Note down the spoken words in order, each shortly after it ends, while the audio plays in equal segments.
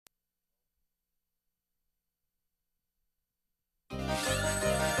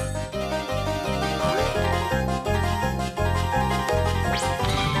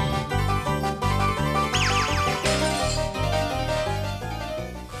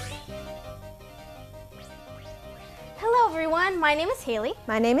everyone, my name is Haley.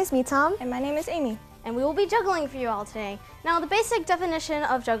 My name is Mitam. And my name is Amy. And we will be juggling for you all today. Now, the basic definition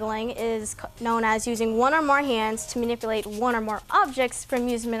of juggling is known as using one or more hands to manipulate one or more objects for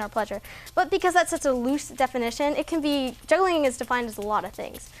amusement or pleasure. But because that's such a loose definition, juggling is defined as a lot of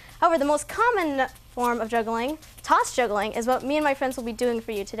things. However, the most common form of juggling, toss juggling, is what me and my friends will be doing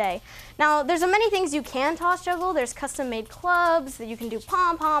for you today. Now, there's many things you can toss juggle. There's custom-made clubs, that you can do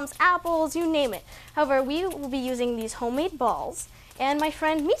pom-poms, apples, you name it. However, we will be using these homemade balls, and my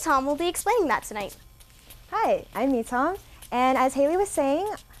friend Mitam will be explaining that tonight. Hi, I'm Mitam, and as Haley was saying,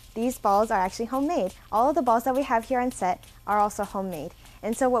 these balls are actually homemade. All of the balls that we have here on set are also homemade.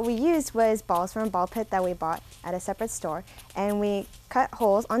 And so what we used was balls from a ball pit that we bought at a separate store, and we cut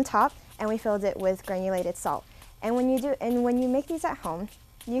holes on top and we filled it with granulated salt. And when you make these at home,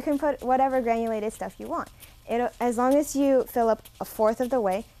 you can put whatever granulated stuff you want. As long as you fill up a fourth of the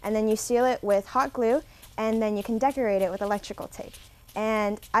way, and then you seal it with hot glue, and then you can decorate it with electrical tape.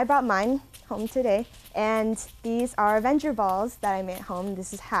 And I brought mine home today, and these are Avenger balls that I made at home.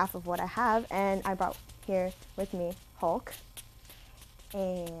 This is half of what I have, and I brought here with me Hulk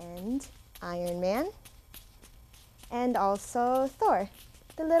and Iron Man, and also Thor,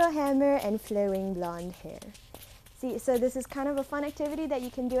 the little hammer and flowing blonde hair. See, so this is kind of a fun activity that you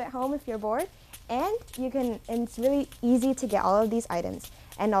can do at home if you're bored, and it's really easy to get all of these items,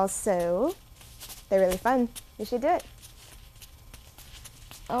 and also they're really fun. You should do it.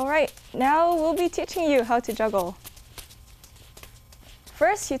 All right, now we'll be teaching you how to juggle.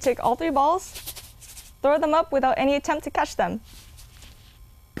 First, you take all 3 balls, throw them up without any attempt to catch them.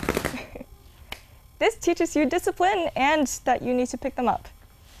 This teaches you discipline and that you need to pick them up.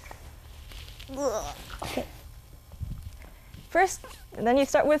 Okay. First, then you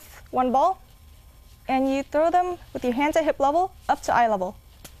start with 1 ball, and you throw them with your hands at hip level up to eye level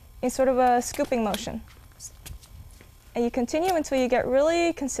in sort of a scooping motion. And you continue until you get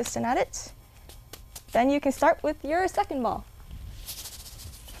really consistent at it. Then you can start with your second ball.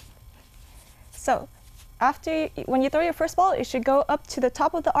 So, when you throw your first ball, it should go up to the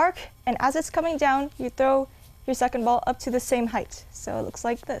top of the arc, and as it's coming down, you throw your second ball up to the same height. So it looks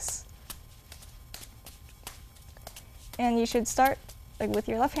like this. And you should start with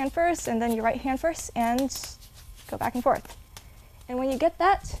your left hand first, and then your right hand first, and go back and forth. And when you get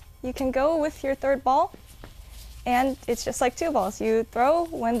that, you can go with your third ball. And it's just like 2 balls. You throw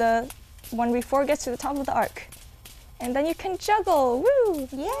when the one before gets to the top of the arc. And then you can juggle. Woo!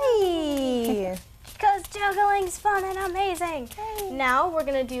 Yay! Because juggling's fun and amazing. Hey. Now we're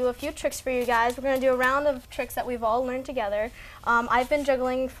going to do a few tricks for you guys. We're going to do a round of tricks that we've all learned together. I've been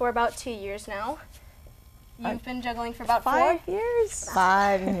juggling for about 2 years now. You've been juggling for about 5 years?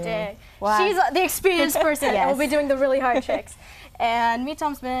 5 years. Wow. She's the experienced person, Yes. and we'll be doing the really hard tricks. And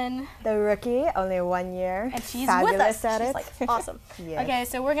Mitam's been the rookie, only 1 year. And she's fabulous with us. at she's it. Like awesome. Yes. Okay,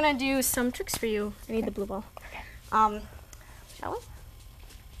 so we're gonna do some tricks for you. I need the blue ball. Okay. Shall we?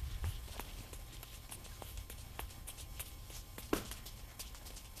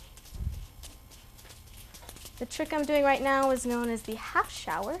 The trick I'm doing right now is known as the half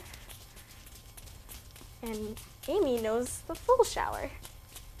shower. And Amy knows the full shower.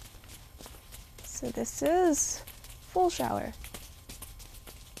 So this is full shower.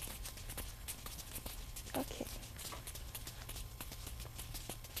 Okay.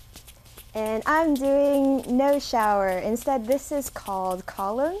 And I'm doing no shower. Instead, this is called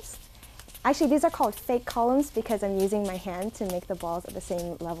columns. Actually, these are called fake columns because I'm using my hand to make the balls at the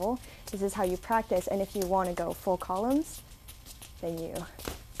same level. This is how you practice, and if you want to go full columns, then you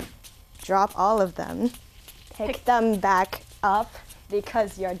drop all of them, pick them back up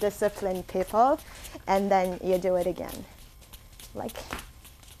because you're disciplined people, and then you do it again.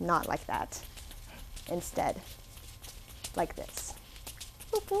 Not like that. Instead, like this.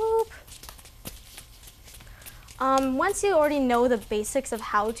 Boop, boop. Once you already know the basics of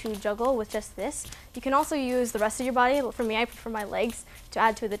how to juggle with just this, you can also use the rest of your body. For me, I prefer my legs to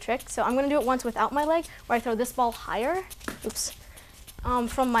add to the trick. So I'm going to do it once without my leg, where I throw this ball higher, oops,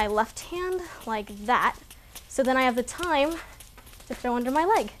 from my left hand, like that. So then I have the time to throw under my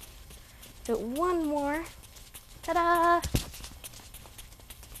leg. Do it one more. Ta-da!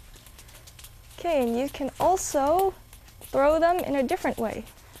 Okay, and you can also throw them in a different way.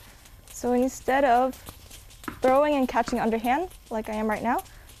 So instead of throwing and catching underhand, like I am right now,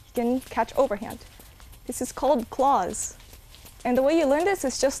 you can catch overhand. This is called claws. And the way you learn this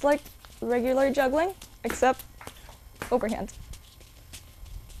is just like regular juggling, except overhand.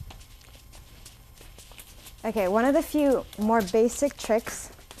 Okay, one of the few more basic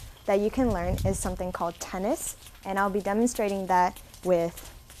tricks that you can learn is something called tennis, and I'll be demonstrating that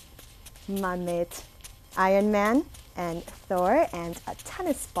with my mate Iron Man and Thor and a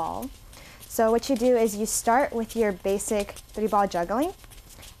tennis ball. So what you do is you start with your basic 3-ball juggling,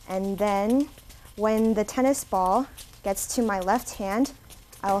 and then when the tennis ball gets to my left hand,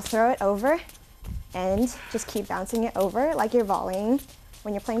 I will throw it over and just keep bouncing it over like you're volleying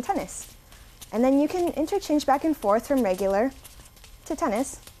when you're playing tennis. And then you can interchange back and forth from regular to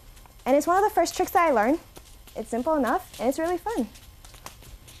tennis. And it's one of the first tricks that I learned. It's simple enough, and it's really fun.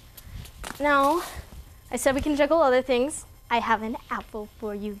 Now, I said we can juggle other things. I have an apple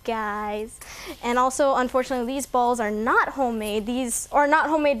for you guys. And also, unfortunately, these balls are not homemade. These are not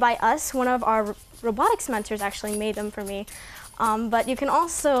homemade by us. One of our robotics mentors actually made them for me. But you can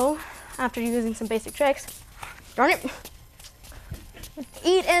also, after using some basic tricks, darn it,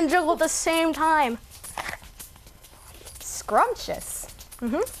 eat and juggle at the same time. Scrumptious.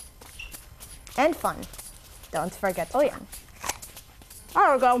 And fun. Don't forget the fun.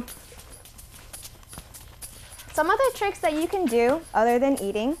 There we go. Some other tricks that you can do other than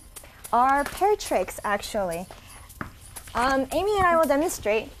eating are pair tricks, actually. Amy and I will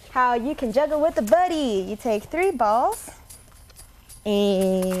demonstrate how you can juggle with a buddy. You take 3 balls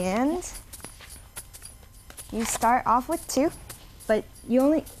and you start off with 2, but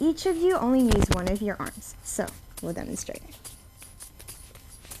each of you only use one of your arms. So we'll demonstrate.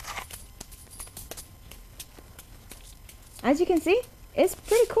 As you can see, it's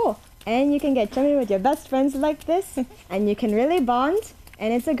pretty cool. And you can get chummy with your best friends like this, and you can really bond,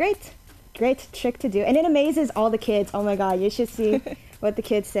 and it's a great trick to do. And it amazes all the kids. Oh my God, you should see what the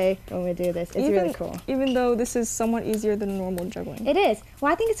kids say when we do this. It's really cool. Even though this is somewhat easier than normal juggling. It is.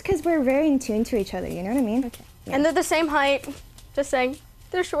 Well, I think it's because we're very in tune to each other, you know what I mean? Okay. Yeah. And they're the same height. Just saying,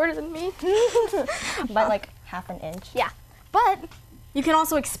 they're shorter than me. By like half an inch. Yeah, but you can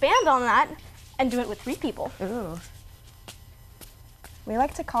also expand on that and do it with 3 people. Ooh. We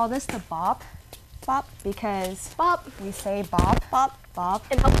like to call this the bop, because Bop, we say bop, bop.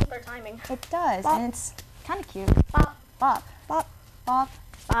 it helps with our timing. It does, Bop. and it's kind of cute. Bop, Bop, bop, bop,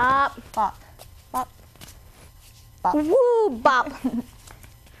 bop, bop, bop, bop. woo, bop.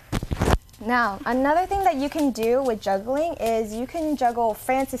 Now, another thing that you can do with juggling is you can juggle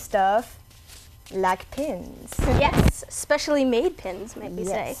fancy stuff like pins. Yes, specially made pins, might we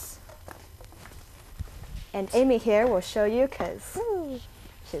say. And Amy here will show you because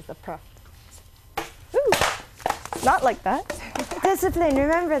she's the pro. Not like that. Discipline,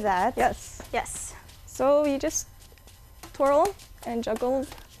 remember that. Yes. Yes. So you just twirl and juggle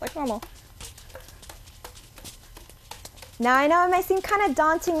like normal. Now, I know it may seem kind of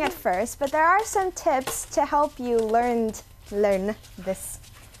daunting at first, but there are some tips to help you learn this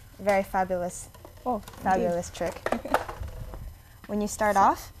very fabulous trick. When you start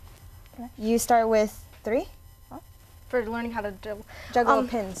off, you start with 3 For learning how to juggle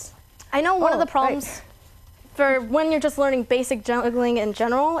pins. I know one of the right. problems for when you're just learning basic juggling in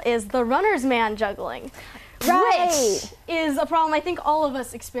general is the runner's man juggling. Right. Which is a problem I think all of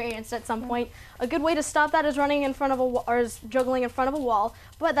us experienced at some point. A good way to stop that is running in front of or is juggling in front of a wall,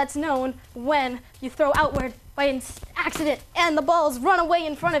 but that's known when you throw outward by an accident and the balls run away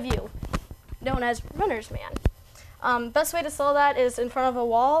in front of you, known as runner's man. Best way to solve that is in front of a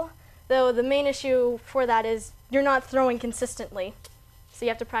wall, though the main issue for that is you're not throwing consistently. So you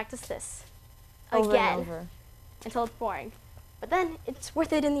have to practice this Over again and over. until it's boring. But then it's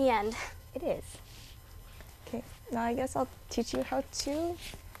worth it in the end. It is. Okay, now I guess I'll teach you how to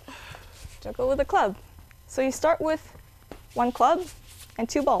juggle with a club. So you start with 1 club and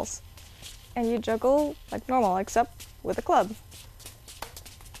 2 balls. And you juggle like normal, except with a club.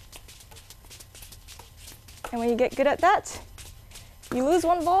 And when you get good at that, you lose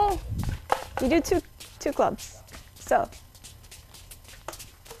 1 ball, you do two clubs. So,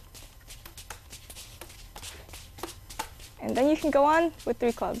 and then you can go on with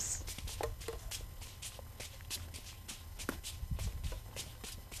 3 clubs.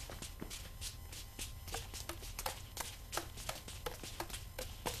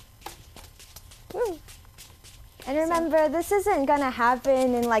 Woo. And remember, this isn't gonna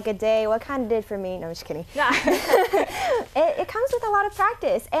happen in like a day. What kind of did for me? No, I'm just kidding. Nah. It comes with a lot of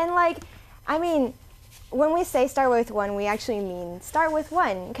practice. And like, I mean, when we say start with 1, we actually mean start with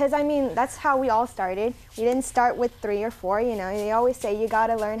 1. Because I mean, that's how we all started. We didn't start with 3 or 4, you know. They always say you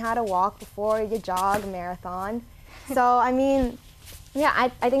gotta learn how to walk before you jog a marathon. So, I mean, yeah,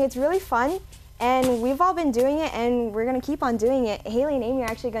 I think it's really fun. And we've all been doing it, and we're going to keep on doing it. Haley and Amy are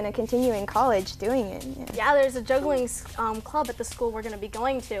actually going to continue in college doing it. Yeah, there's a juggling club at the school we're going to be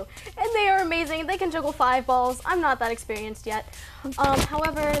going to, and they are amazing. They can juggle 5 balls. I'm not that experienced yet.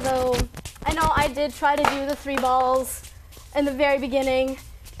 However, though, I know I did try to do the 3 balls in the very beginning,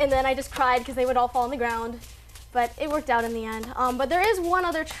 and then I just cried because they would all fall on the ground. but it worked out in the end. But there is one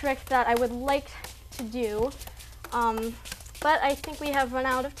other trick that I would like to do, but I think we have run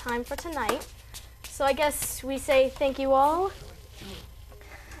out of time for tonight. So I guess we say thank you all.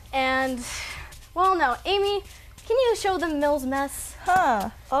 And, well, no, Amy, can you show them Mill's mess? Huh,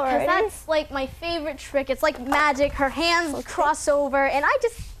 all right. Because that's like my favorite trick. It's like magic. Her hands cross over, and I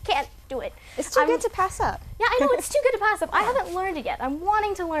just can't do it. It's too good to pass up. Yeah, I know, it's too good to pass up. I haven't learned it yet. I'm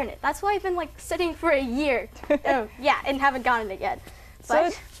wanting to learn it. That's why I've been like studying for a year. Oh, yeah, and haven't gotten it yet.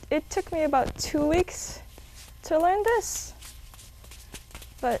 But So it took me about 2 weeks to learn this.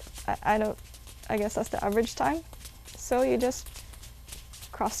 But I guess that's the average time. So you just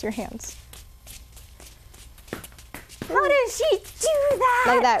cross your hands. how does she do that?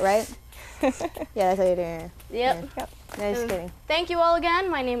 Like that, right? Yeah, that's how you're doing it. Yep. Yep. No, just kidding. Thank you all again.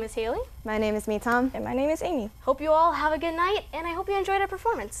 My name is Haley. My name is Tom. And my name is Amy. Hope you all have a good night, and I hope you enjoyed our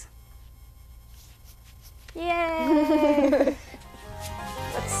performance. Yay!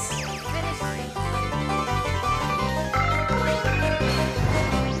 Let's